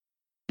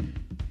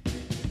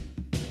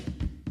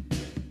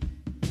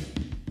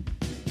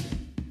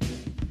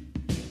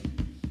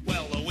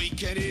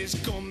is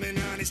coming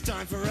and it's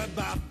time for a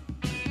bath.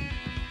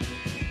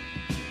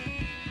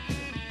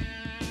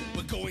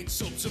 We're going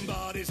sub some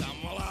bodies and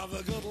we'll have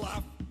a good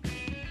laugh.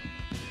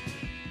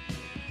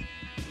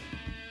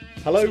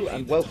 Hello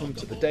and welcome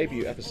to the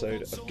debut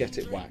episode of Get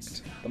It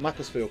Whacked, the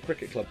Macclesfield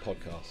Cricket Club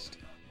podcast.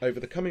 Over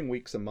the coming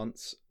weeks and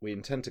months, we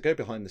intend to go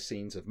behind the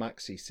scenes of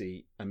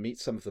MACCC and meet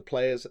some of the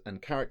players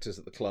and characters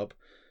at the club,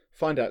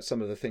 find out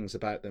some of the things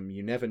about them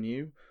you never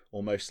knew,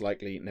 or most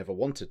likely never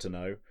wanted to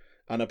know,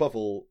 and above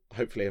all,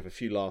 hopefully have a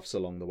few laughs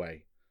along the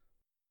way.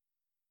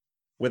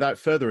 Without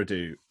further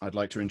ado, I'd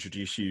like to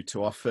introduce you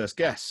to our first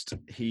guest.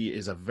 He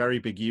is a very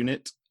big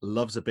unit,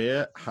 loves a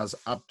beer, has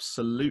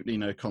absolutely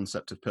no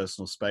concept of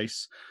personal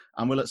space,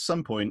 and will at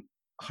some point,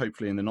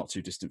 hopefully in the not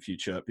too distant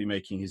future, be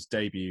making his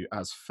debut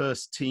as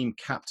first team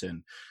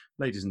captain.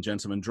 Ladies and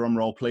gentlemen, drum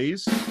roll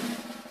please.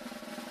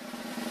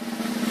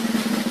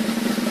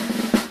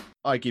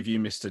 I give you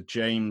Mr.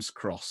 James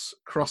Cross.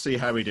 Crossy,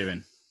 how are we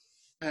doing?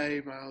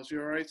 Hey Miles,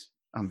 you alright?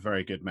 I'm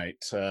very good,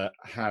 mate.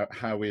 How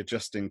are we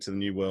adjusting to the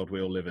new world we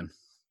all live in?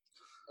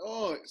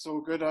 Oh, it's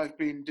all good. I've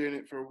been doing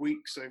it for a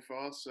week so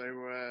far,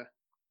 so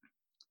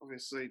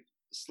obviously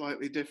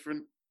slightly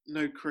different.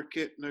 No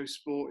cricket, no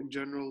sport in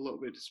general, a little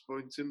bit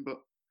disappointing, but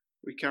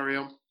we carry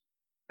on.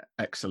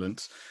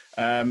 Excellent.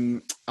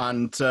 And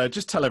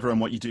just tell everyone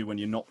what you do when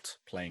you're not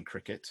playing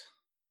cricket.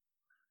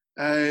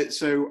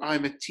 So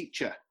I'm a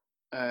teacher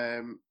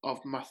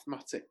of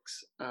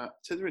mathematics at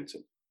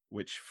Titherington.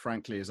 Which,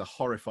 frankly, is a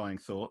horrifying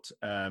thought.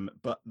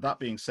 But that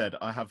being said,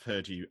 I have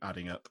heard you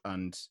adding up,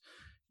 and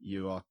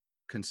you are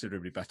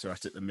considerably better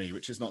at it than me,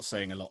 which is not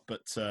saying a lot,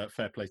 but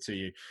fair play to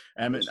you.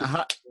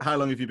 How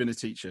long have you been a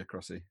teacher,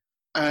 Crossy?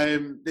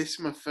 This is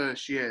my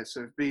first year,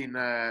 so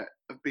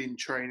I've been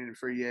training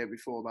for a year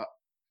before that,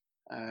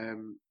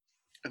 and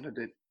I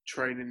did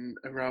training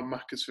around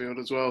Macclesfield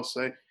as well.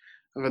 So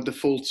I've had the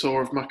full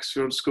tour of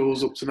Macclesfield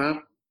schools up to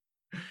now.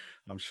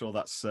 I'm sure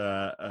that's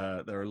there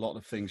are a lot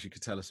of things you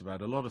could tell us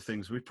about, a lot of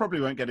things we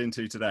probably won't get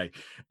into today.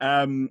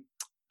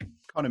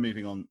 Kind of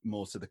moving on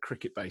more to the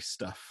cricket-based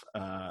stuff.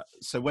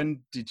 So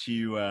when did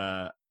you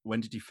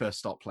first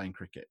start playing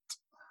cricket?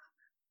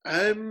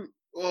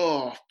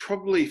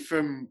 Probably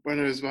from when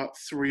I was about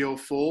 3 or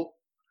 4.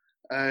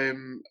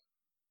 When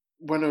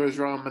I was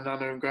around my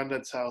nana and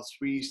granddad's house,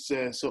 we used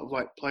to sort of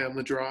like play on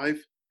the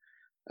drive,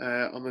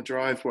 on the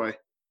driveway.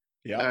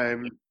 Yeah.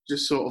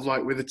 Just sort of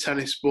like with a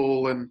tennis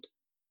ball and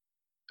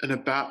a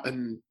bat,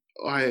 and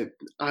I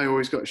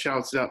always got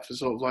shouted at for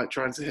sort of like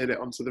trying to hit it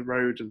onto the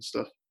road and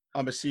stuff.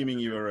 I'm assuming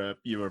you were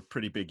a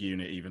pretty big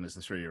unit even as a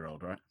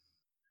 3-year-old, right?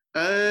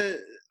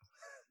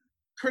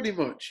 Pretty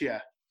much,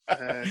 yeah.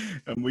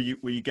 And were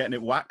you getting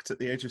it whacked at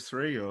the age of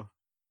 3, or?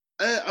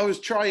 I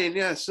was trying,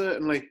 yeah,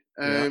 certainly.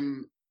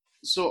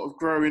 Sort of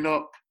growing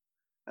up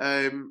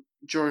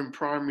during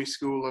primary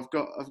school,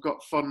 I've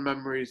got fond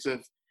memories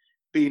of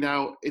being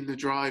out in the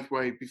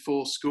driveway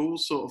before school,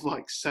 sort of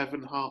like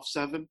 7, half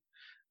 7.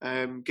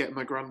 Getting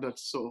my granddad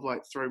to sort of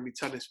like throw me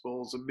tennis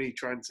balls and me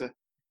trying to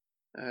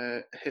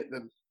hit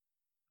them.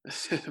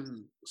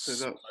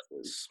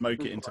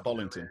 Smoke it into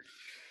Bollington.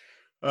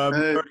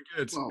 Very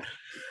good. Well,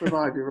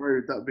 provide a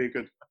road, that'd be a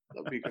good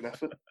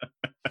effort.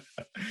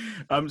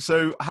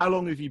 So how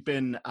long have you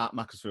been at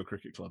Macclesfield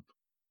Cricket Club?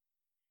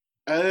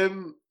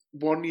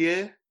 1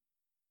 year.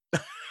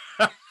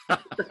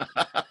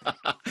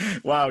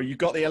 Wow, you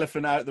got the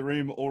elephant out of the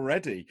room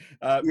already.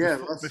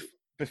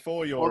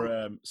 Before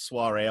your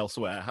soiree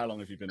elsewhere, how long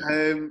have you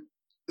been?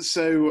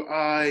 So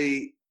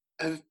I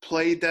have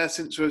played there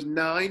since I was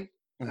 9.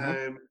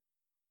 Mm-hmm.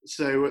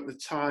 So at the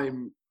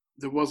time,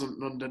 there wasn't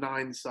an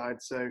under-9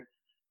 side. So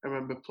I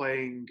remember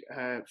playing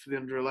for the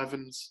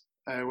under-11s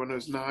when I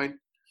was 9,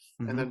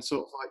 mm-hmm. and then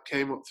sort of like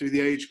came up through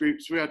the age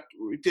groups.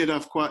 We did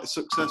have quite a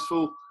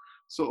successful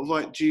sort of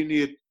like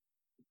junior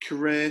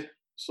career,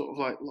 sort of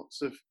like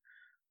lots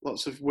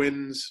of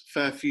wins,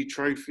 fair few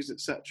trophies,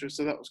 etc.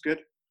 So that was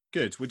good.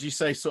 Good. Would you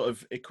say sort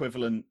of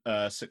equivalent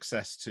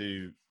success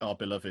to our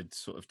beloved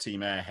sort of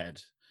Team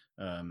Airhead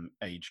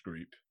age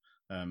group?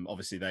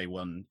 Obviously, they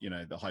won,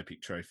 the High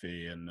Peak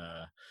Trophy and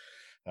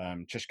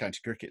Cheshire County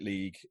Cricket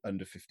League,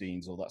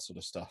 under-15s, all that sort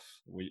of stuff.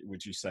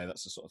 Would you say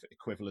that's a sort of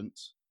equivalent?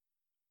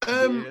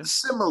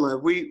 Similar.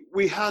 We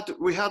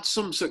had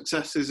some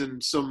successes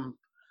and some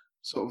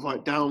sort of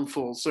like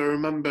downfalls. So I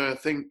remember, I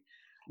think,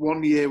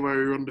 1 year where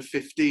we were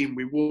under-15,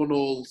 we won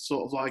all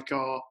sort of like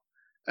our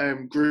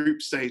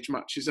group stage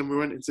matches, and we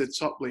went into the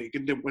top league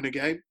and didn't win a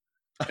game.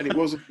 And it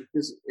wasn't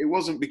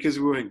because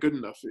we weren't good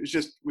enough. It was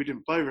just we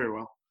didn't play very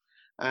well.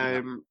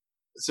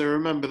 So I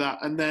remember that.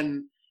 And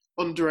then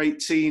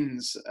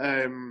under-18s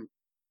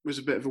was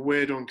a bit of a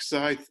weird one because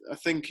I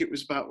think it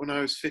was about when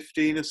I was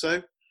 15 or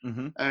so.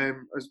 Mm-hmm. I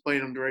was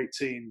playing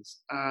under-18s,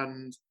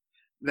 and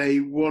they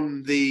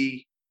won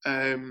the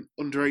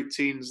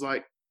under-18s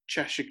like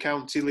Cheshire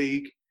County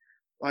League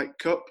like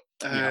cup.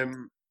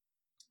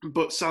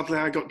 But sadly,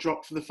 I got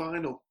dropped for the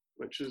final,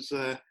 which was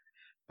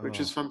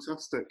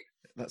fantastic.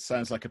 That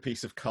sounds like a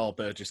piece of Carl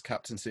Burgess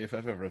captaincy if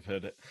I've ever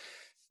heard it.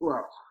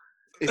 Well,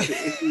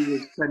 if he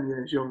was 10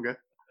 years younger.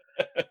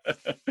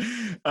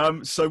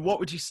 So what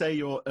would you say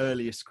your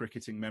earliest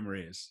cricketing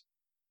memory is?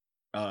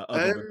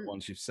 Other than the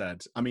ones you've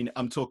said. I mean,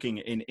 I'm talking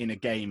in a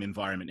game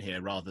environment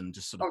here rather than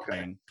just sort of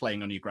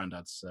playing on your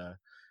granddad's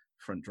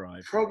front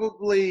drive.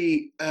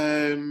 Probably,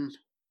 let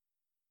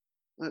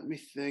me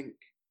think.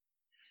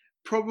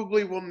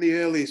 Probably one of the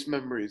earliest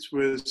memories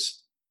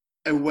was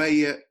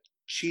away at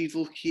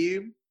Cheadle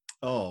Hulme.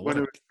 Oh,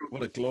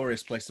 what a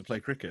glorious place to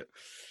play cricket.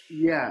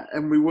 Yeah,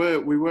 and we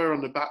were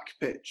on the back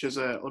pitch as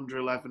a under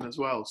 11 as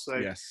well. So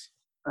yes,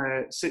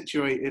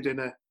 situated in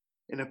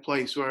a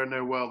place where I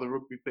know well, the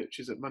rugby pitch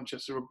is at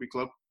Manchester Rugby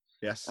Club.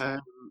 Yes.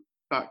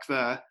 Back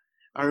there,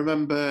 I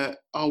remember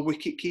our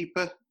wicket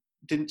keeper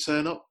didn't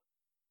turn up.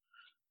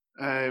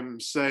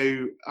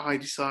 So I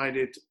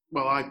decided,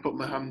 I put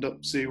my hand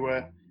up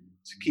to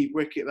keep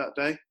wicket that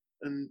day,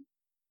 and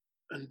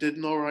did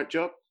an all right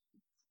job.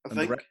 I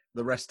think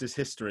the rest is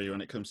history when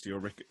it comes to your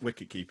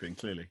wicket keeping.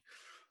 Clearly.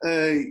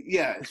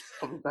 Yeah, it's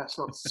probably best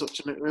not to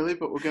touch on it really,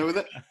 but we'll go with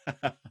it.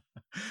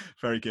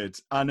 Very good.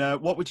 And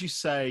what would you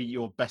say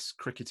your best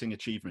cricketing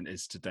achievement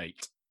is to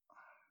date?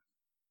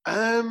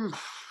 Not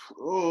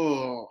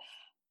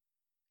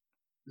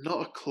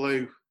a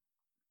clue.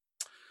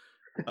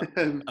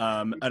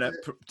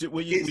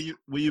 Were you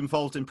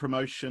involved in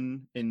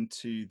promotion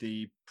into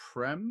the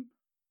Prem?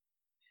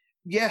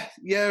 Yeah,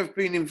 I've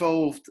been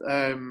involved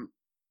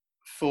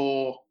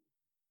for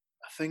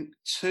I think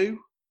 2.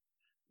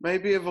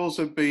 Maybe I've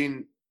also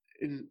been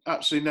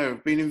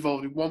I've been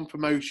involved in 1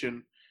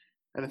 promotion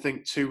and I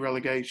think 2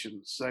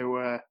 relegations.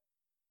 So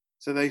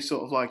they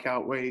sort of like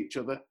outweigh each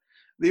other.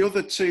 The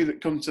other 2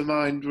 that come to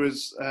mind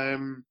was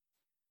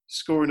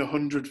scoring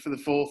 100 for the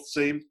 4th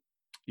team.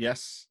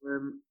 Yes.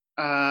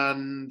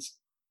 And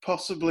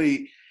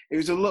possibly, it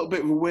was a little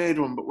bit of a weird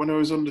one, but when I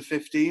was under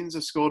 15s, I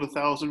scored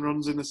 1,000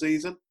 runs in a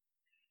season.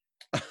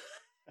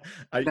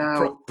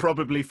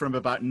 Probably from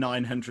about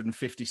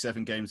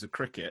 957 games of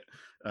cricket.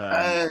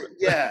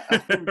 Yeah, I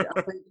think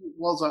it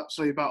was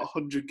actually about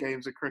 100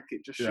 games of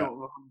cricket, just short of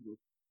 100.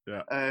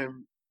 Yeah.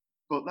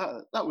 But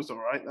that was all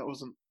right. That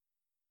wasn't.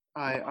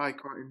 I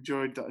quite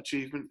enjoyed that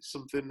achievement.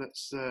 Something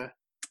that's no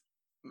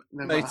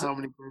matter how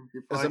many games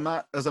you play.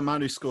 As a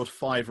man who scored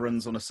 5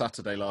 runs on a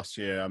Saturday last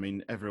year, I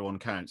mean, everyone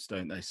counts,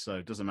 don't they? So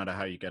it doesn't matter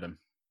how you get them.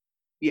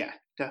 Yeah,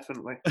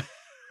 definitely.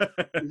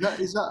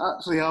 Is that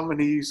actually how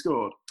many you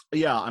scored?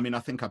 Yeah, I mean, I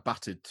think I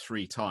batted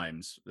 3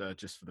 times,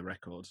 just for the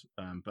record.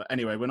 But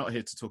anyway, we're not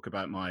here to talk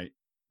about my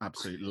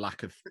absolute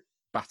lack of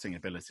batting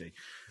ability.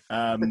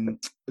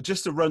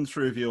 Just to run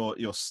through of your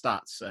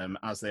stats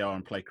as they are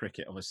on Play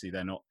Cricket. Obviously,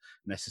 they're not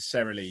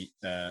necessarily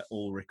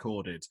all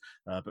recorded,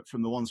 but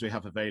from the ones we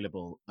have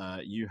available,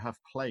 you have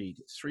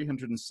played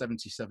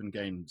 377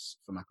 games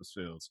for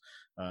Macclesfield,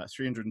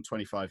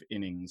 325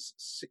 innings,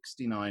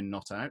 69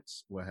 not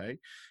outs,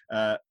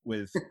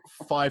 with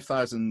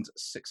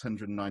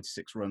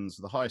 5,696 runs,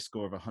 the highest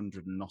score of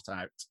 100 not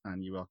out,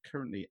 and you are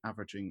currently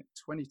averaging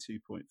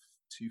 22.25.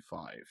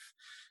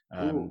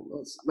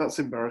 That's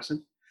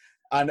embarrassing.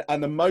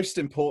 And the most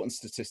important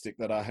statistic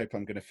that I hope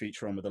I'm going to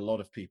feature on with a lot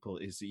of people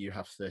is that you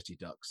have 30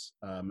 ducks.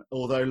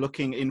 Although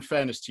in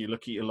fairness to you,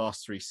 look at your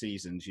last 3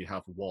 seasons, you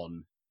have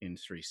 1 in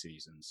 3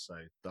 seasons. So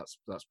that's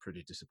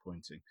pretty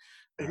disappointing.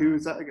 Who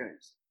was that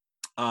against?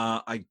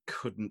 I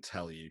couldn't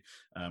tell you.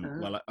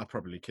 Well, I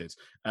probably could.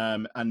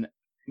 And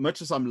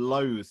much as I'm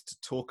loath to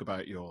talk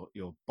about your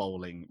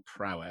bowling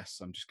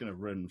prowess, I'm just going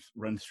to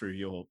run through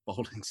your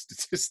bowling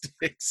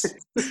statistics,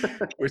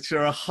 which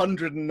are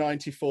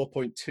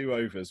 194.2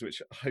 overs,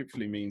 which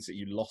hopefully means that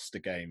you lost a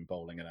game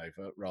bowling an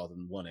over rather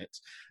than won it.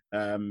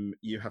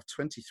 You have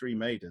 23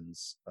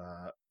 maidens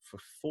for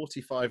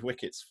 45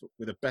 wickets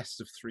with a best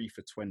of 3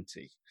 for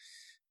 20.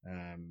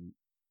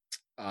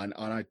 And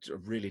I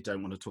really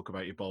don't want to talk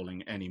about your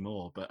bowling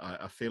anymore, but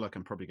I feel like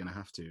I'm probably going to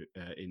have to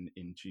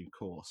in due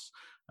course.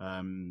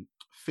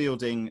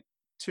 Fielding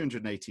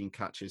 218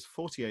 catches,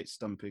 48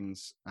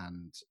 stumpings,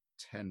 and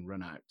 10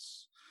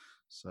 run-outs.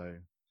 So,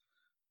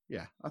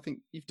 yeah, I think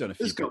you've done a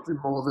few. There's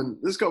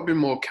got to be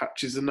more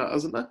catches than that,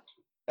 hasn't there?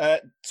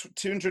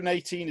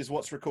 218 is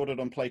what's recorded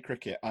on Play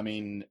Cricket. I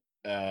mean,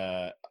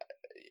 Play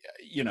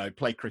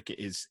Cricket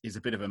is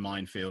a bit of a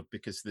minefield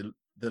because the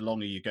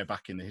longer you go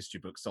back in the history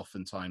books,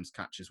 oftentimes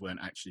catches weren't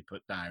actually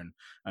put down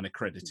and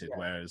accredited,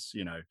 whereas,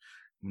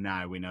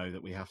 now we know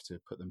that we have to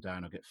put them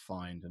down or get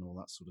fined and all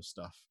that sort of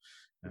stuff.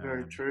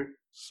 Very true.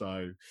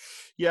 So,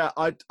 yeah,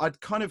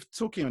 I'd kind of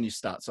talking on your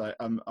stats.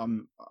 I'm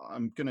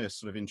going to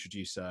sort of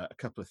introduce a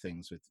couple of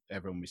things with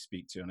everyone we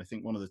speak to, and I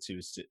think one of the two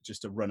is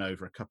just to run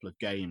over a couple of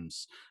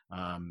games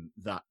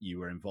that you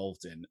were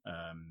involved in,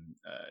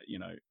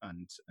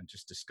 and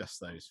just discuss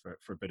those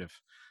for a bit of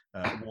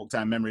walk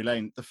down memory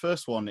lane. The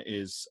first one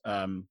is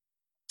a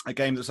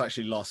game that's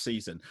actually last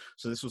season.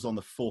 So this was on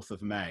the 4th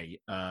of May.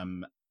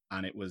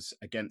 And it was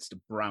against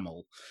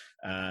Bramall.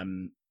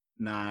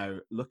 Now,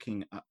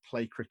 looking at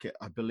play cricket,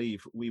 I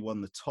believe we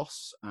won the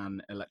toss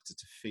and elected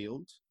to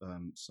field,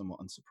 somewhat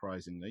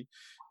unsurprisingly.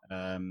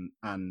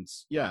 And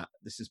yeah,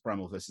 this is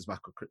Bramall versus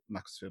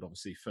Macclesfield,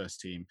 obviously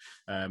first team.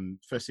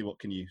 Firstly, what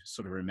can you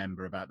sort of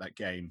remember about that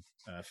game,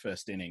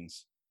 first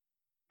innings?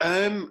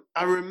 I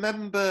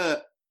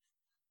remember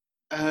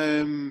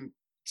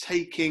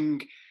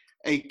taking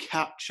a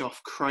catch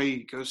off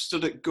Craig. I was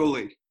stood at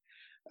Gully,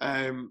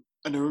 and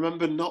I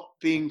remember not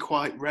being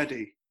quite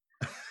ready,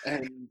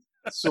 and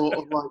sort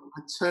of like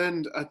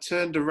I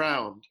turned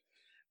around,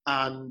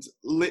 and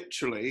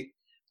literally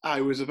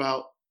I was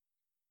about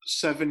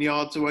 7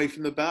 yards away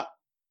from the bat.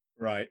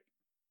 Right.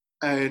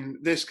 And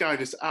this guy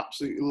just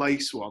absolutely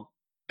laced one,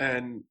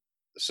 and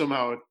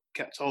somehow I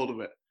kept hold of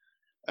it.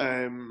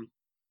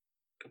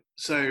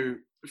 So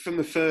from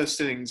the first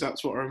innings,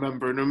 that's what I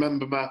remember. And I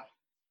remember my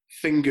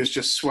fingers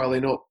just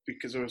swelling up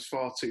because I was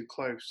far too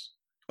close.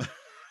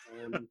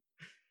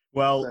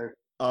 Well, so.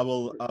 I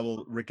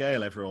will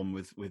regale everyone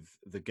with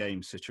the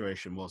game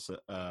situation. Was that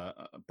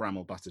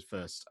Bramall batted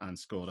first and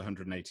scored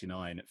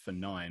 189 for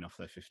 9 off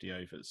their 50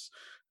 overs,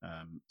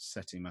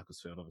 setting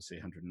Macclesfield obviously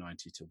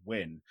 190 to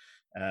win.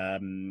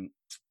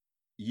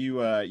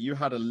 You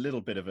had a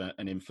little bit of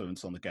an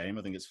influence on the game,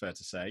 I think it's fair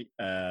to say.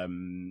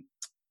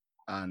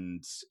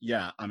 And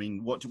yeah, I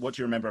mean, what do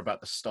you remember about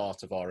the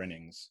start of our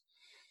innings?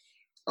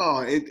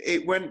 Oh,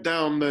 it went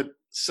down the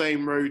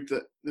same road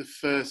that the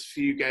first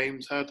few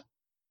games had.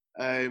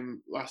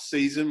 Last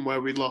season,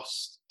 where we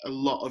lost a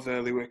lot of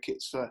early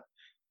wickets for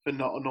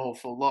not an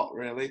awful lot,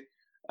 really,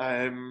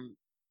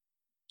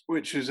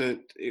 which was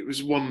it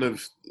was one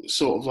of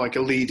sort of like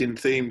a leading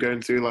theme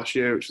going through last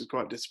year, which was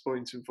quite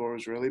disappointing for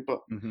us, really. But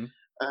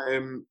I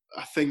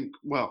think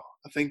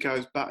I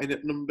was batting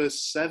at number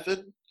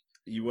 7.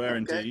 You were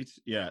indeed,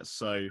 yeah.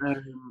 So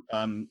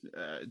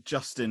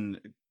Justin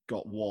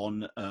got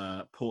 1,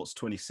 Ports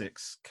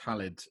 26,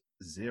 Khalid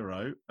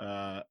 0,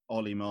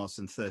 Ollie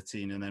Marsden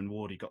 13, and then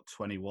Wardy got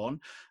 21,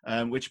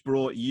 which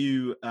brought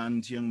you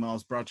and young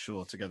Miles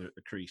Bradshaw together at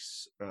the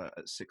crease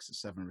at 6 and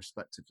 7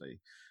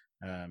 respectively,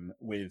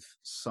 with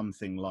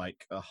something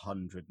like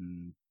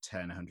 110,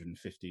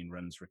 115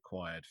 runs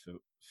required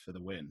for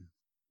the win.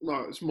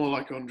 No, it's more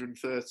like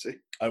 130.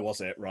 Oh,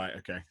 was it? Right,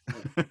 okay.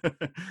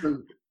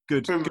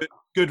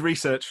 Good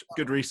research.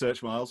 Good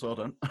research, Miles. Well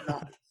done.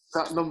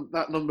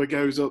 That number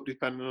goes up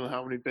depending on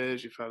how many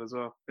beers you've had as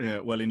well. Yeah,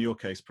 well, in your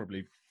case,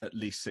 probably at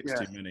least 6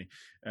 too many.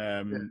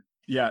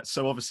 Yeah.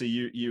 So obviously,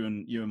 you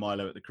and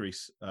Milo at the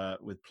crease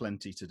with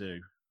plenty to do.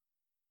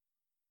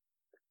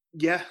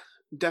 Yeah,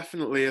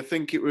 definitely. I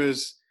think it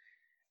was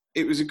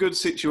a good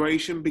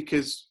situation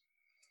because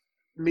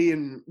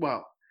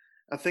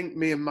I think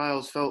me and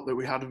Miles felt that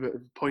we had a bit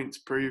of a point to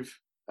prove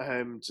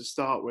to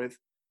start with,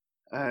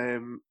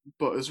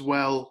 but as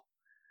well,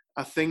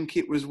 I think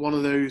it was one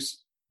of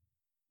those.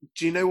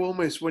 Do you know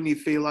almost when you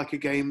feel like a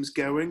game's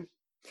going?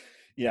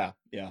 Yeah.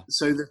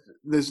 So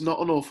there's not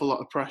an awful lot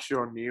of pressure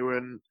on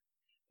you,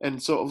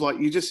 and sort of like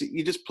you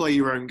just play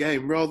your own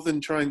game rather than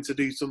trying to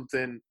do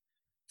something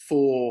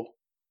for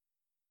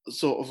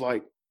sort of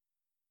like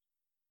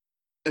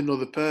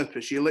another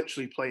purpose. You're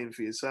literally playing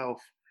for yourself,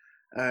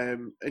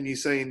 and you're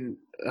saying.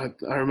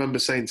 I remember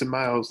saying to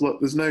Miles, "Look,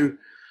 there's no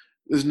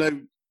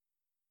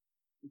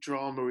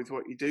drama with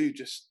what you do.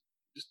 Just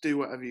do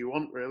whatever you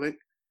want, really.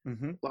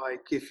 Mm-hmm.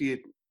 Like if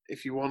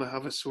you want to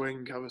have a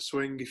swing, have a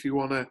swing. If you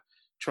want to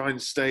try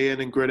and stay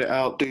in and grit it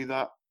out, do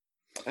that."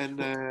 And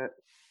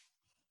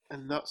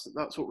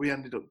that's what we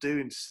ended up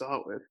doing to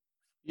start with.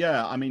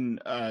 Yeah, I mean,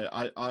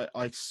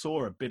 I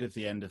saw a bit of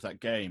the end of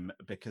that game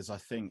because I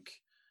think,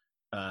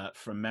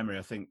 from memory,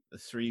 I think the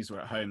Threes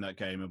were at home that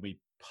game and we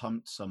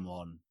pumped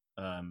someone,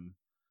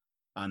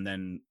 and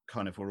then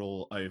kind of we're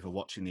all over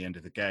watching the end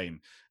of the game.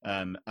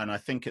 And I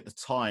think at the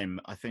time,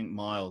 I think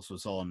Miles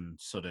was on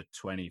sort of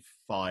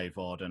 25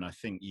 odd, and I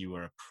think you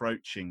were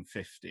approaching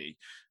 50.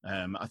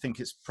 I think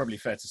it's probably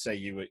fair to say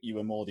you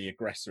were more the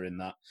aggressor in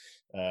that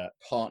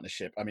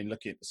partnership. I mean,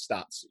 looking at the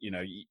stats,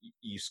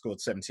 you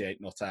scored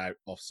 78 not out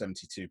off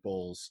 72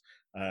 balls,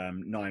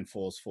 9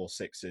 fours, 4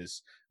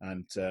 sixes,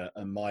 and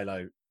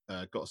Milo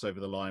got us over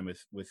the line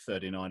with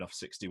 39 off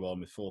 61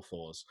 with 4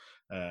 fours.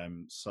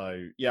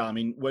 So yeah, I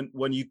mean,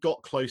 when you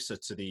got closer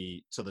to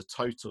the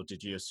total,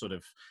 did your sort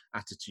of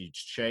attitudes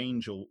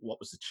change, or what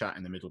was the chat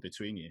in the middle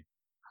between you?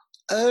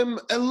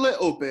 A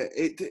little bit.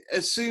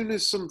 As soon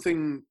as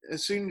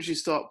you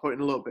start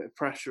putting a little bit of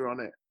pressure on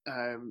it,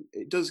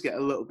 it does get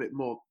a little bit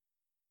more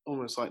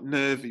almost like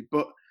nervy.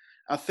 But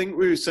I think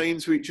we were saying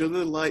to each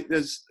other, like,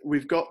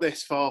 we've got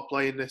this far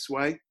playing this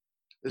way.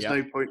 There's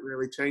no point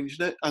really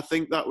changing it. I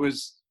think that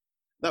was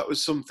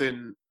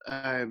something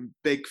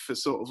big for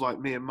sort of like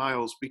me and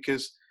Miles,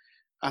 because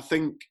I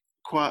think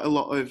quite a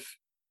lot of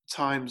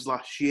times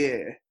last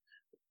year,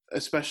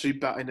 especially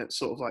batting at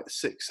sort of like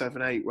 6,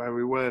 7, 8, where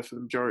we were for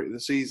the majority of the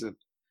season,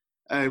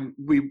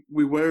 we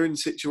were in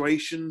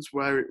situations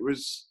where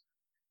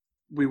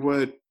we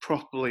were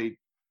properly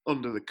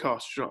under the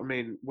cost. You know what I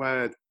mean?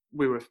 Where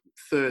we were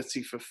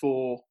 30 for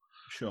 4,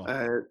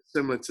 sure,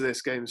 similar to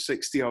this game,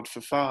 60 odd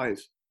for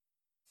 5.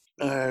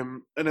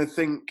 And I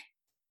think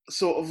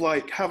sort of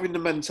like having the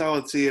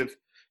mentality of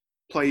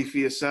play for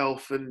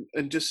yourself and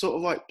just sort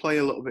of like play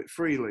a little bit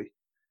freely.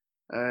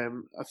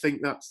 I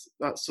think that's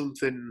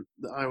something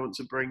that I want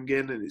to bring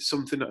in, and it's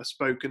something that I've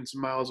spoken to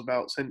Miles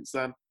about since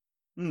then.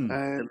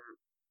 Mm.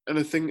 And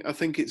I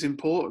think it's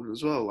important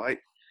as well.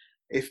 Like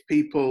if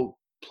people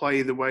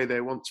play the way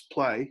they want to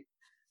play,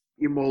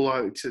 you're more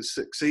likely to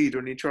succeed.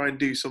 When you try and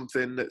do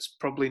something that's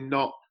probably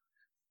not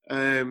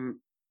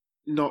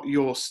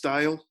your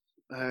style,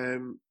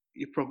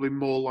 you're probably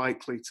more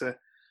likely to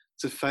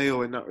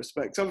fail in that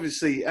respect.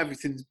 Obviously,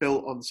 everything's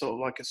built on sort of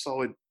like a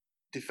solid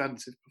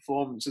defensive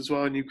performance as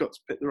well, and you've got to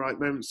pick the right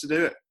moments to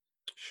do it.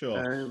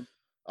 Sure.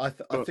 I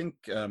think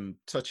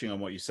touching on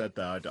what you said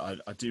there,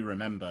 I do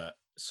remember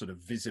sort of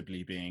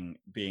visibly being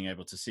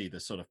able to see the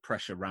sort of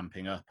pressure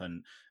ramping up,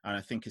 and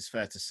I think it's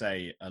fair to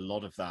say a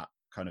lot of that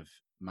kind of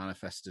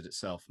manifested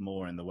itself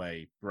more in the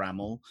way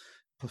Bramall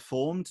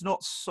performed,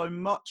 not so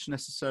much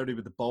necessarily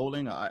with the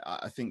bowling.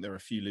 I think there are a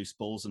few loose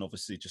balls and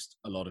obviously just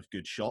a lot of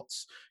good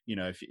shots. You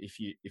know, if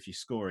you're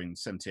scoring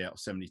 70 out of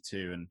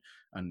 72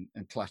 and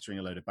clattering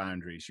a load of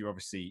boundaries, you're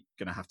obviously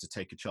going to have to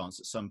take a chance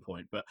at some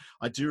point. But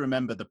I do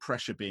remember the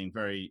pressure being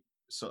very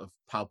sort of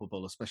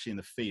palpable, especially in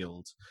the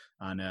field,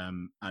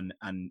 and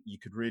you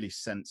could really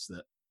sense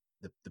that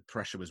the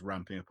pressure was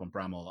ramping up on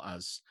Bramall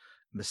as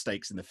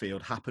mistakes in the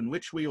field happen,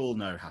 which we all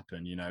know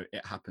happen. You know,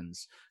 it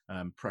happens.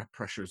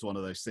 Pressure is one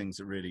of those things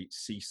that really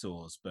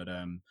seesaws. But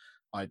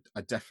I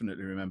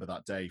definitely remember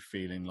that day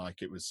feeling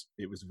like it was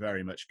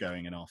very much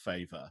going in our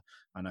favour.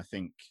 And I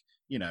think,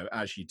 you know,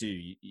 as you do,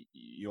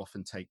 you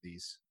often take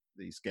these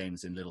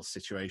games in little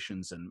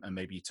situations, and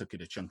maybe you took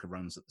it a chunk of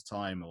runs at the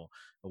time or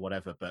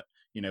whatever. But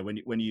you know,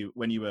 when you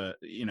were,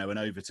 you know, an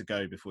over to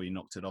go before you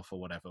knocked it off or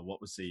whatever,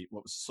 what was the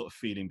sort of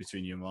feeling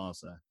between you and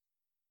Miles there?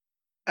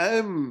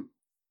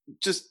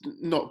 Just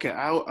not get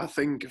out. I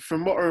think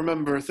from what I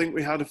remember, I think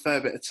we had a fair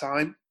bit of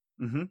time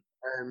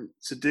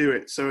to do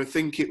it. So I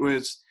think it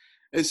was.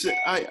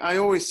 I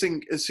always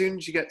think as soon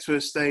as you get to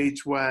a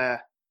stage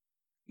where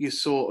you're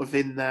sort of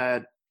in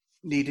there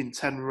needing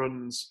 10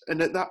 runs,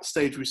 and at that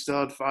stage we still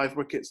had 5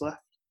 wickets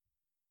left.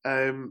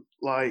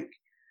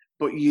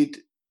 But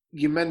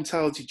your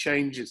mentality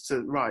changes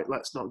to right.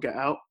 Let's not get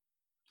out.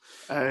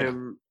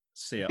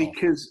 See it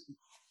because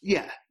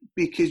off.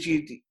 Because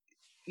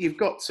you've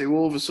got to.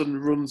 All of a sudden,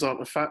 runs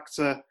aren't a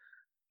factor.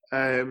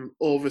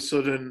 All of a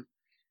sudden,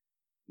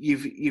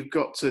 you've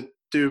got to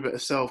do a bit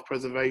of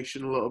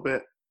self-preservation a little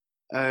bit.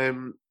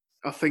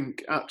 I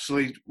think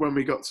actually when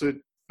we got to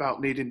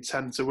about needing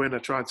 10 to win, I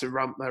tried to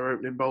ramp their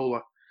opening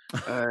bowler,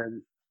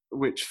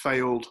 which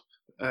failed.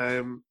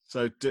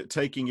 So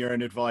taking your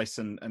own advice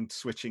and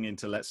switching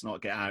into let's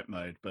not get out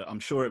mode, but I'm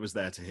sure it was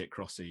there to hit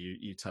Crossy.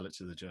 You tell it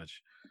to the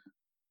judge.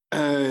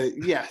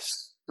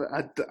 Yes, but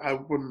I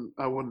wouldn't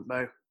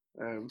know.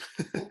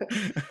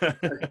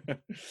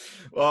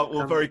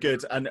 Well, very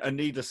good. And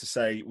needless to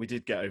say, we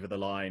did get over the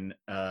line.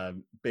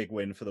 Big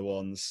win for the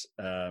Wands,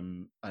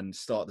 and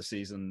start the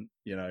season.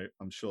 You know,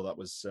 I'm sure that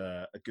was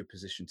a good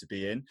position to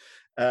be in.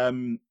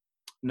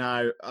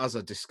 Now, as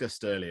I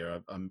discussed earlier,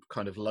 I'm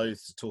kind of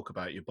loath to talk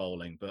about your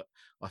bowling, but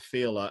I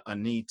feel I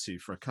need to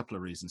for a couple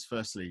of reasons.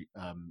 Firstly,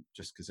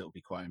 just because it'll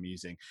be quite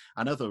amusing,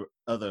 and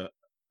other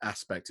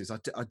aspect is I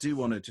do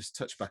want to just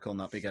touch back on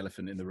that big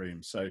elephant in the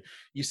room. So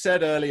you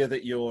said earlier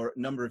that your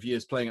number of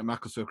years playing at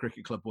Macclesfield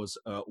Cricket Club was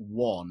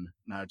 1.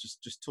 Now,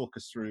 just talk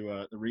us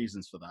through the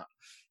reasons for that.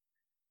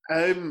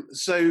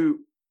 So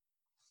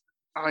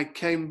I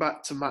came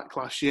back to Mac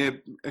last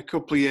year, a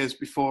couple of years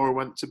before I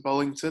went to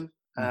Bollington.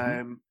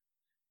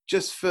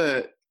 Just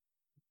for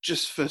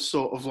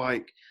sort of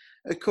like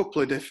a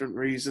couple of different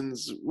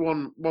reasons.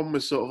 One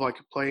was sort of like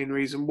a playing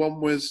reason.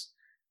 One was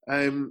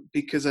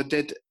because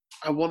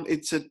I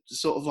wanted to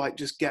sort of like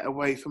just get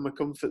away from my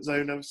comfort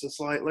zone ever so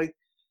slightly.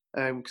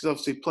 Because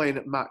obviously playing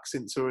at Mac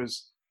since I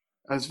was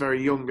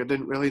very young, I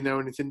didn't really know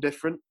anything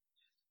different.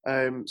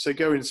 So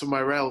going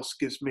somewhere else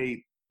gives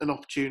me an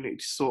opportunity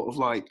to sort of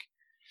like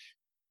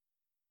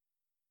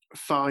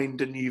find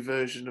a new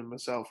version of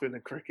myself in a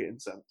cricketing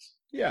sense.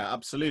 Yeah,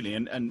 absolutely.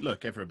 And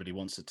look, everybody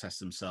wants to test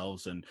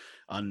themselves, and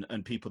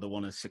people that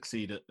want to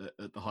succeed at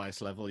the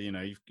highest level, you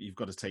know, you've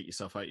got to take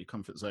yourself out your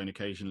comfort zone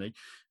occasionally.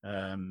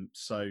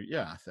 So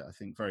yeah, I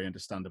think very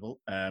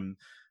understandable.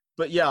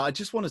 But yeah, I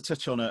just want to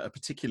touch on a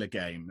particular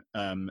game,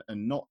 and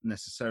not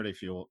necessarily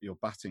for your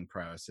batting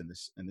prowess in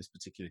this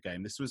particular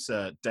game. This was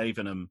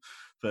Davenham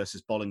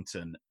versus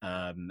Bollington,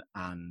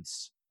 and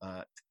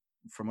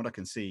from what I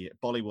can see,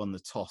 Bolly won the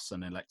toss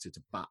and elected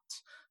to bat,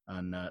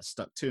 and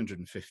stuck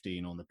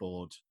 215 on the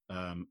board,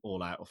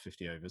 all out of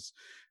 50 overs.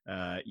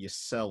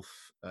 Yourself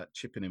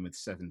chipping in with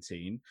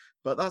 17,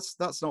 but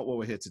that's not what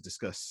we're here to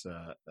discuss,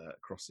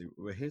 Crossy.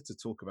 We're here to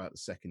talk about the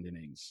second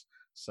innings.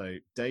 So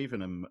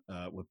Davenham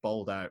were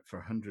bowled out for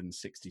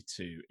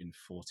 162 in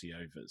 40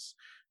 overs,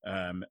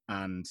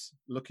 and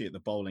looking at the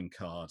bowling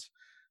card,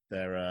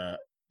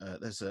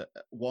 there's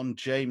one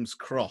James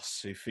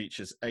Cross who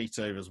features 8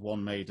 overs,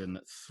 1 maiden,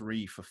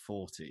 3 for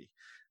 40.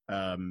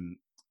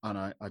 And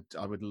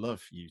I would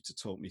love you to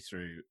talk me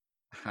through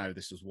how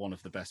this was one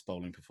of the best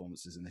bowling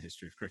performances in the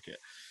history of cricket.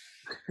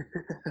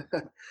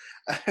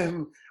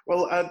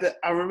 Well,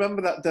 I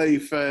remember that day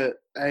for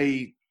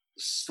a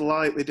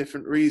slightly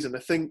different reason. I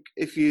think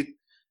I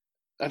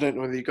don't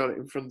know whether you got it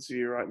in front of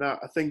you right now.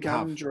 I think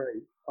Andre,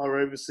 our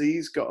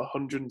overseas, got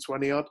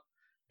 120 odd.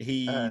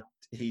 He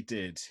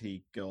did.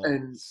 He got.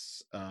 And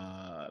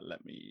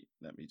let me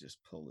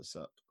just pull this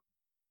up.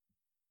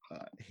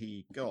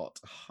 He got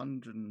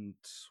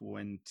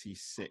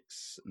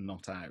 126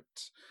 not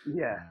out.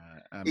 Yeah,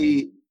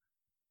 he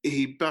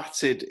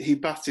batted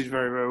very,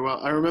 very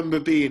well. I remember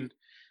being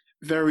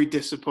very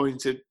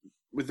disappointed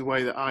with the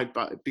way that I'd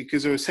batted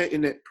because I was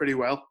hitting it pretty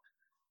well,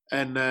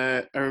 and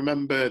I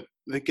remember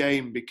the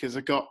game because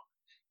I got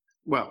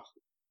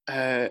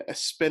a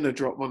spinner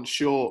dropped one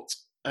short,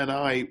 and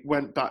I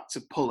went back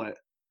to pull it,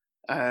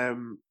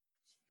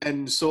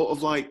 and sort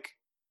of like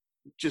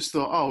just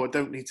thought, oh, I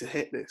don't need to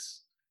hit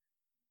this.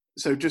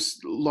 So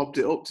just lobbed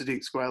it up to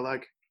deep square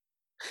leg.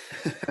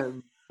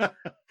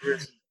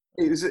 It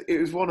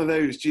was one of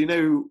those. Do you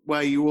know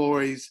where you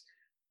always?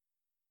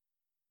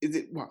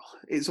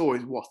 It's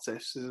always what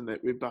ifs, isn't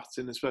it? With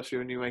batting, especially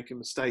when you make a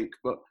mistake.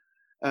 But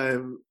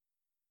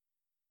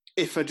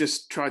if I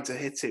just tried to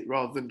hit it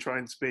rather than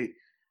trying to be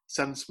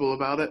sensible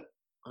about it,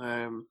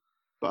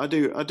 but I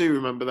do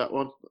remember that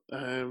one.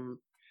 And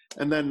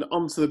then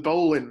onto the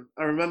bowling,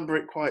 I remember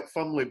it quite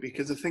fondly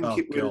because I think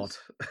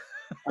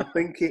I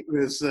think it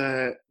was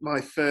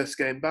my first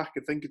game back.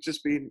 I think it's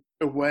just been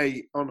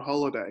away on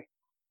holiday.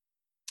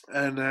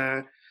 And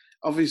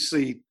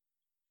obviously,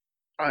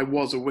 I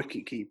was a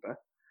wicket keeper.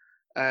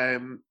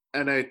 And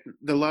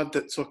the lad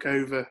that took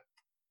over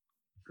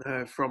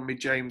from me,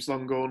 James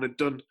Longorn, had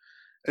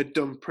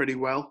done pretty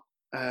well.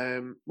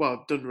 Done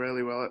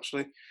really well,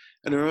 actually.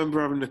 And I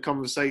remember having a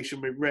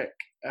conversation with Rick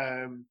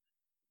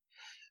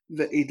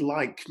that he'd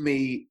like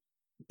me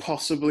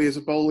possibly as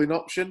a bowling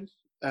option.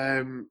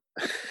 And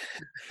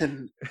I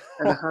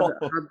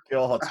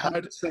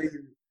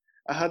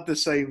had the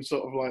same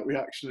sort of like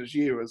reaction as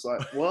you. I was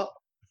like, what?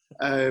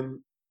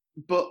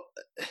 But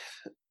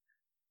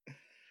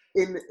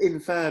in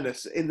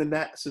fairness, in the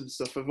nets and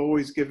stuff, I've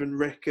always given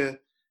Rick a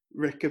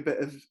bit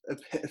of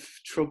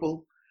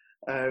trouble.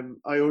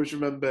 I always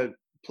remember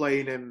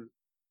playing him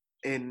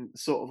in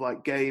sort of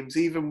like games,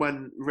 even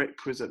when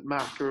Rick was at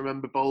Mac. I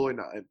remember bowling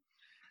at him,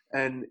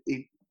 and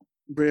he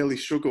really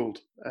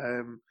struggled.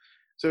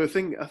 So I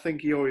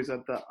think he always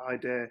had that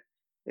idea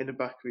in the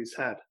back of his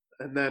head.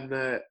 And then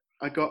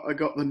I got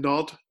the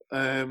nod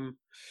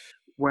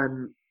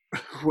when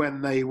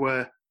they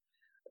were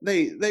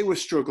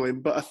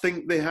struggling, but I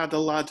think they had a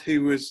lad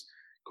who was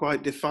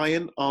quite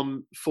defiant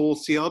on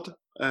 40 odd.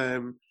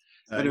 And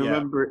I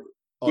remember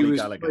he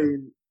was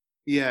playing.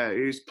 Yeah,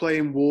 he was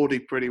playing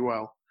Wardy pretty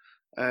well,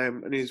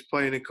 and he was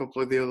playing a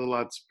couple of the other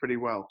lads pretty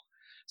well.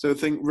 So I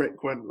think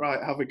Rick went,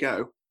 right, have a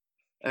go.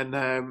 And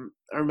I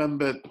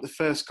remember the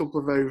first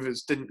couple of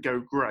overs didn't go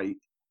great.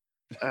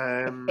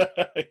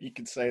 You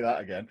can say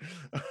that again.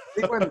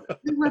 It went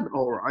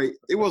all right.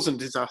 It wasn't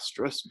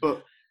disastrous,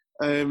 but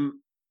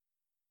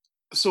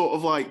sort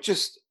of like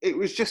it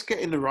was just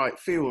getting the right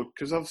field,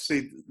 because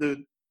obviously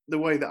the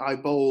way that I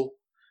bowl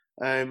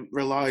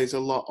relies a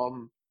lot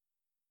on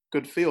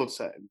good field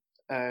setting.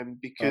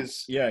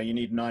 Because you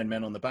need 9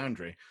 men on the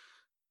boundary.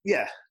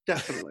 Yeah,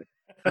 definitely.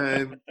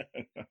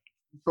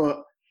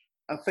 But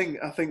I think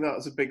that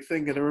was a big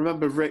thing. And I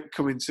remember Rick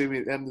coming to me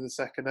at the end of the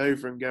second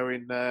over and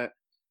going,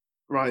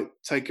 right,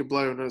 take a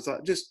blow. And I was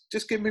like,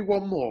 just give me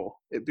one more.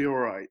 It'd be all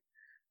right.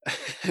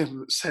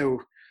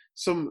 So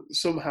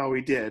somehow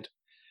he did.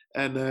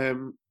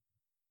 And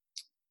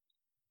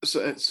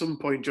so at some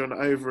point during it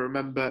over, I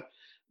remember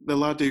the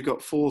lad who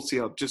got 40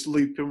 odd just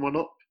looping one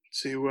up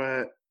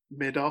to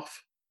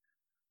mid-off,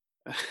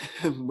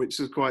 which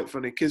was quite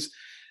funny because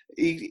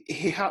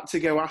he had to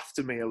go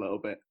after me a little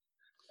bit.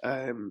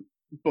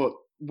 But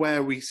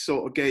where we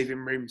sort of gave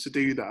him room to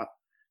do that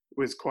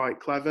was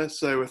quite clever.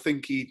 So I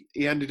think he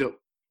ended up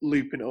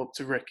looping it up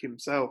to Rick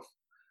himself.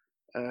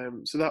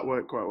 So that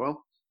worked quite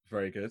well.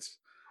 Very good.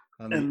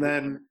 And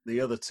then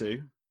the other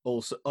two,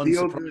 also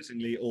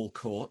unsurprisingly, all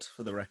caught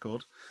for the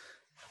record.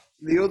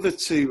 The other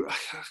two,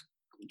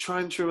 I'm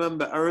trying to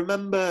remember. I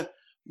remember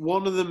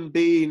one of them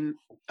being,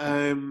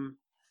 I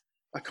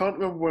can't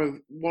remember whether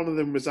one of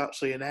them was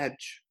actually an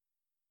edge.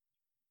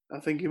 I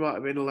think he might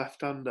have been a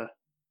left-hander.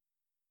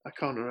 I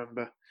can't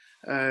remember.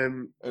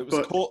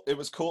 It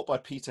was caught by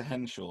Peter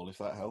Henshaw, if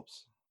that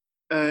helps.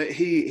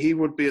 He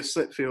would be a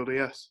slip fielder,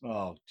 yes.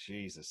 Oh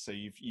Jesus! So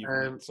you've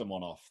ripped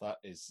someone off. That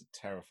is a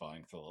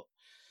terrifying thought.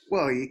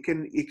 Well, you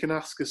can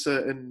ask a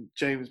certain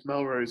James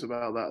Melrose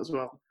about that as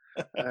well.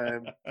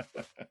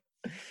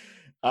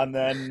 And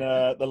then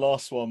the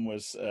last one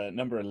was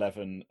number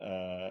 11.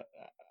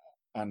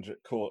 Andrew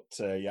caught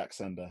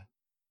Yaxander.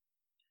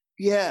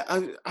 Yeah,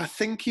 I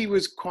think he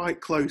was quite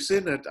close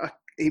in.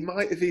 He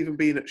might have even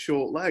been at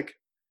short leg.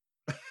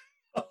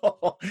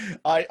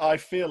 I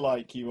feel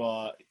like you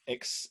are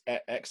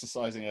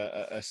exercising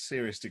a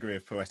serious degree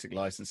of poetic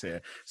license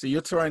here. So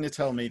you're trying to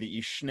tell me that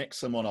you schnick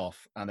someone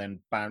off and then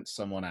bounce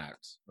someone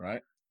out,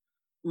 right?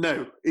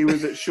 No, he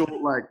was at short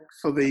leg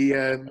for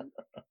the.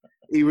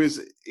 He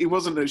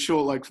wasn't at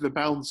short leg for the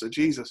bouncer.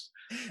 Jesus,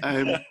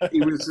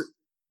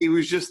 he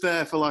was just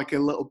there for like a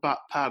little back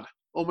pad,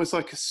 almost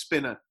like a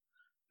spinner.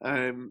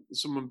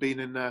 Someone been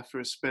in there for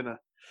a spinner.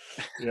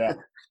 Yeah.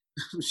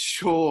 I'm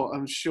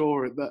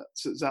sure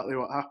that's exactly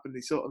what happened.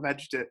 He sort of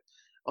edged it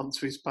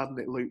onto his pad and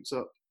it looped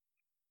up.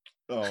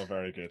 Oh,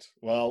 very good.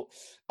 Well,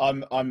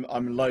 I'm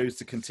loath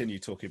to continue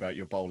talking about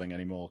your bowling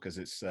anymore because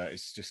it's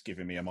just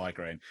giving me a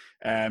migraine.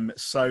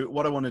 So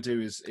what I want to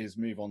do is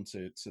move on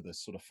to the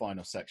sort of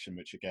final section,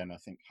 which again I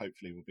think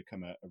hopefully will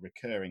become a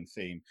recurring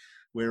theme.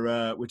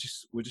 We're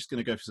just going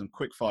to go for some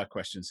quick fire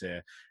questions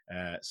here.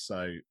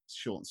 So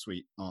short and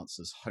sweet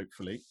answers,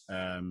 hopefully.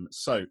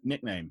 So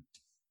nickname.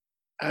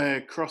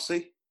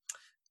 Crossy.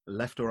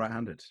 Left or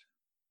right-handed?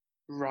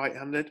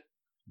 Right-handed.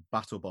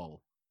 Bat or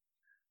bowl?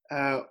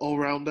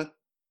 All-rounder.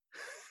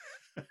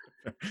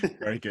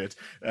 Very good.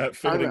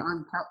 Fielding...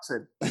 I'm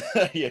captain.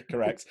 Yeah,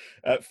 correct.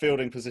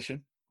 Fielding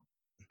position?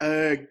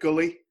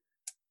 Gully.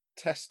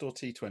 Test or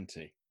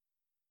T20?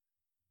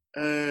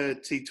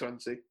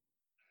 T20.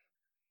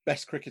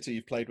 Best cricketer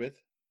you've played with?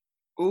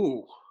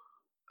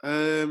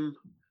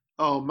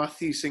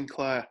 Matthew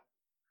Sinclair.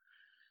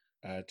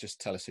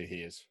 Just tell us who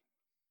he is.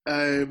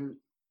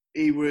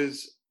 He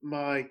was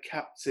my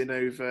captain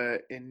over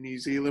in New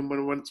Zealand when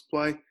I went to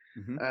play.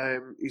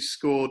 Mm-hmm. He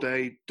scored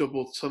a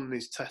double ton in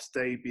his Test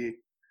debut.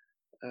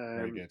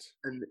 Very good.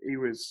 And he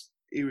was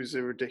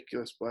a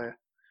ridiculous player.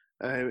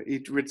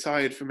 He'd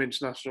retired from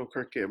international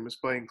cricket and was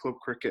playing club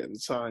cricket at the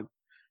time,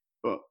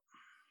 but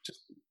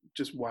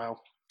just wow.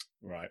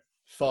 Right.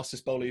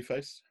 Fastest bowler you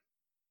faced?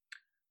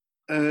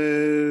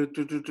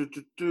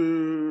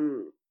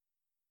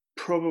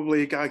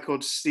 Probably a guy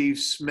called Steve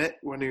Smith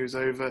when he was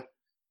over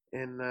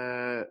in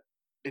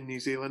New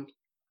Zealand.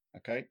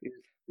 Okay. He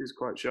was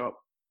quite sharp.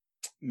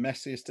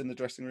 Messiest in the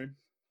dressing room?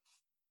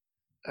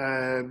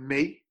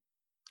 Me.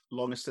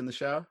 Longest in the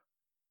shower?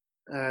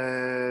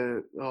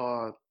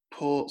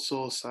 Ports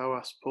or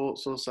Sowas.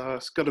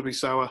 Got to be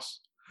Sowas.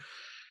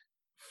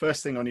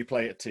 First thing on your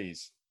plate at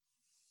teas?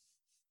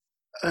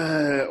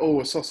 A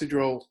sausage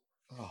roll.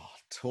 Oh,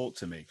 talk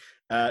to me.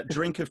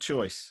 Drink of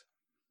choice?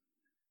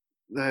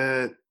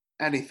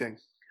 Anything.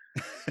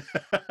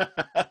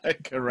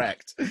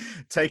 Correct.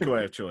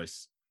 Takeaway of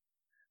choice?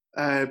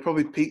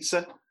 Probably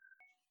pizza.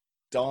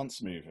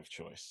 Dance move of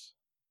choice?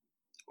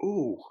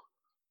 Ooh.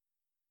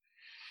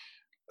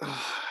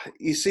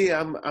 You see,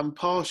 I'm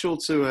partial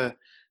to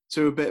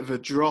a bit of a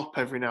drop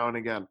every now and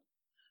again.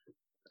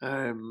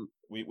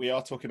 We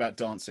are talking about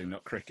dancing,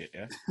 not cricket,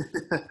 yeah?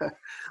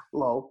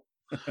 Lol.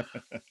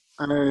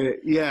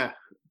 Yeah,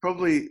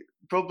 probably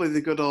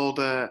the good old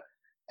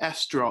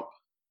S drop.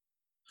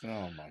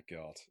 Oh my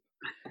God.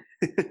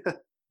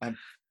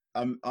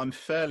 I'm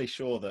fairly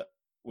sure that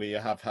we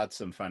have had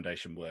some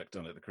foundation work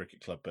done at the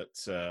cricket club, but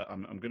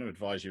I'm going to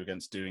advise you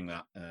against doing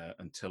that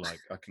until I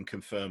can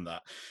confirm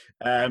that.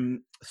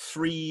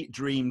 3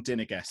 dream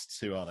dinner guests.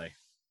 Who are they?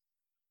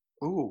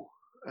 Oh,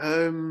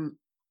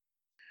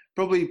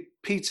 probably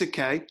Peter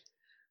Kay,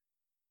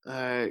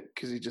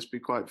 because he'd just be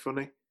quite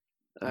funny.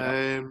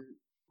 Yeah.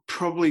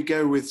 Probably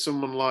go with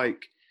someone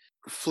like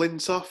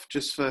Flintoff,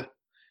 just for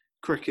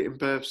cricketing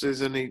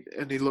purposes, and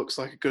he looks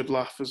like a good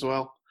laugh as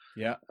well.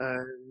 Yeah.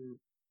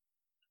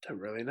 Don't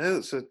really know.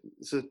 It's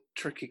a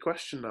tricky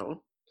question, that one.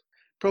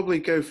 Probably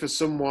go for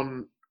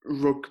someone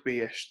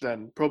rugby-ish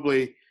then.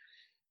 Probably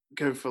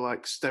go for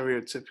like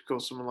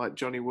stereotypical, someone like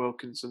Johnny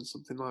Wilkinson,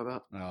 something like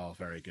that. Oh,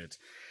 very good.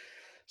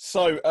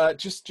 So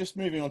just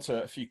moving on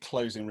to a few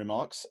closing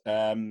remarks.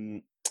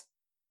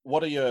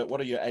 What are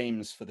your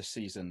aims for the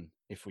season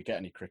if we get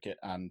any cricket,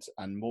 and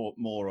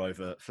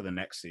moreover for the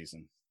next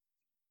season?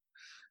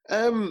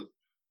 One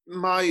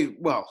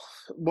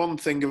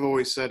thing I've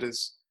always said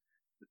is,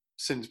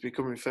 since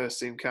becoming first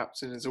team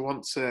captain, is I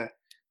want to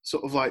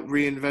sort of like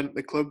reinvent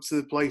the club to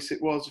the place it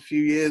was a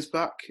few years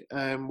back,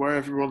 where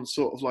everyone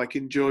sort of like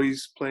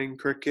enjoys playing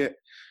cricket,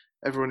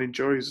 everyone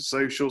enjoys the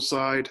social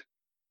side,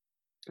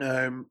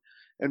 and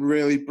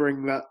really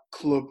bring that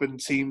club and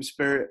team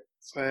spirit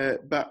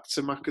back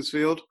to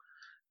Macclesfield.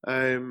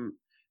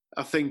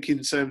 I think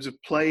in terms of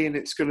playing,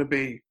 it's going to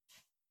be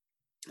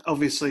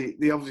obviously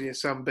the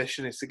obvious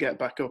ambition is to get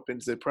back up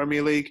into the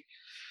Premier League.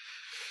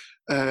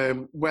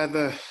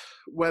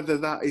 Whether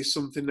that is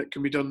something that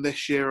can be done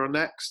this year or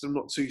next, I'm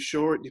not too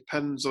sure. It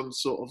depends on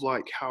sort of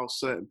like how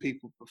certain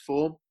people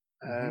perform.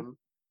 Mm-hmm.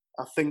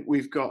 I think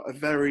we've got a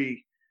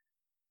very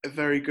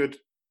good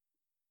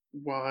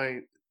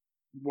wide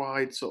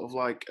sort of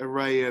like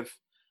array of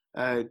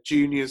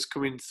juniors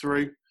coming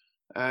through.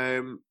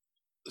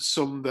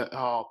 Some that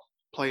are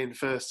playing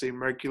first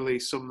team regularly,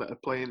 some that are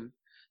playing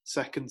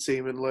second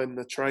team and learn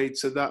the trade.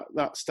 So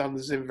that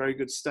stands us in very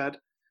good stead.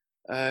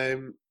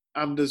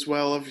 And as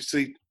well,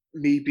 obviously,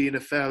 me being a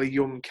fairly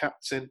young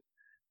captain,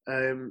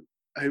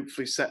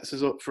 hopefully sets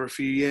us up for a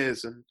few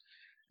years, and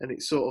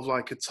it's sort of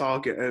like a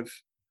target of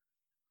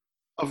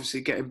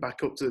obviously getting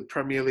back up to the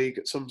Premier League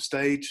at some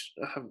stage.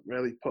 I haven't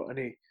really put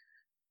any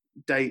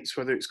dates,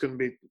 whether it's going to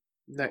be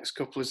next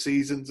couple of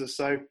seasons or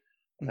so,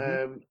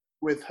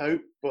 with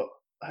hope, but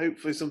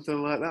hopefully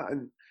something like that,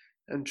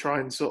 and try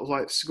and sort of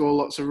like score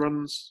lots of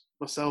runs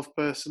myself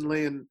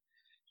personally, and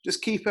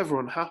just keep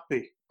everyone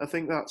happy. I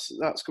think that's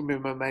going to be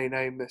my main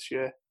aim this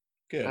year.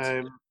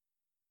 Good.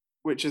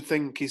 Which I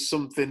think is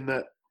something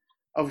that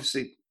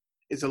obviously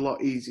is a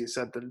lot easier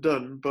said than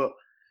done, but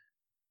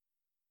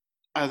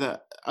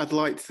I'd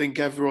like to think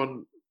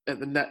everyone at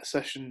the net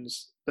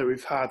sessions that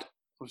we've had,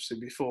 obviously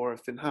before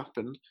everything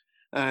happened,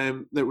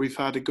 that we've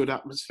had a good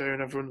atmosphere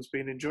and everyone's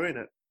been enjoying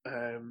it.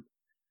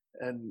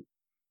 And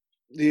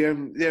the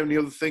only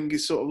other thing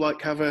is sort of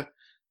like have a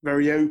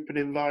very open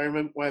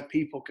environment where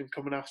people can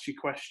come and ask you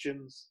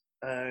questions.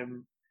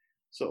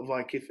 Sort of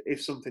like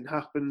if something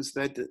happens,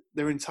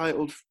 they're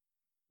entitled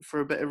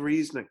for a bit of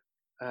reasoning.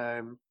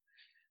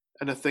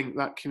 And I think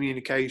that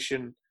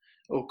communication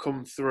will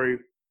come through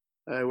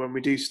when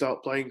we do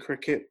start playing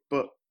cricket.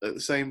 But at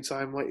the same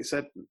time, like you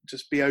said,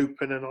 just be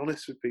open and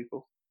honest with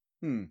people.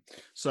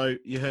 So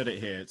you heard it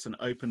here. It's an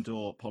open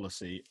door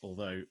policy,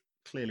 although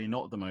clearly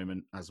not at the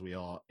moment as we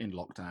are in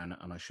lockdown.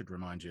 And I should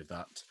remind you of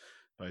that,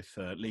 both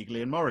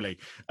legally and morally.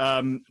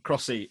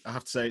 Crossy, I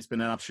have to say it's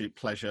been an absolute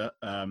pleasure.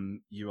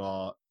 You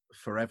are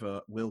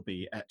forever will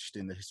be etched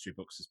in the history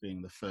books as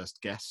being the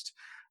first guest.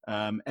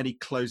 Any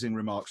closing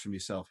remarks from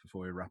yourself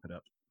before we wrap it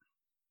up?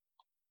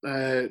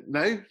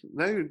 No,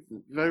 very,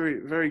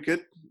 very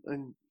good.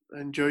 And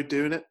I enjoyed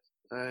doing it.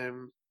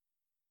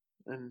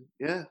 And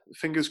yeah,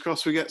 fingers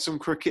crossed we get some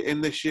cricket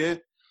in this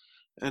year.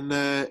 And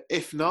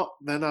if not,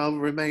 then I'll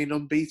remain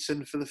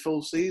unbeaten for the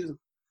full season.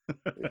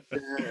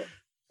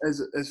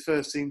 As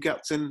first team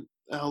captain,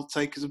 I'll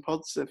take as a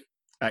positive.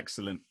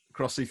 Excellent.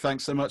 Crossy,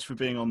 thanks so much for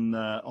being on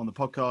the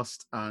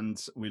podcast,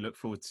 and we look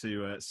forward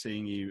to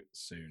seeing you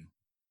soon.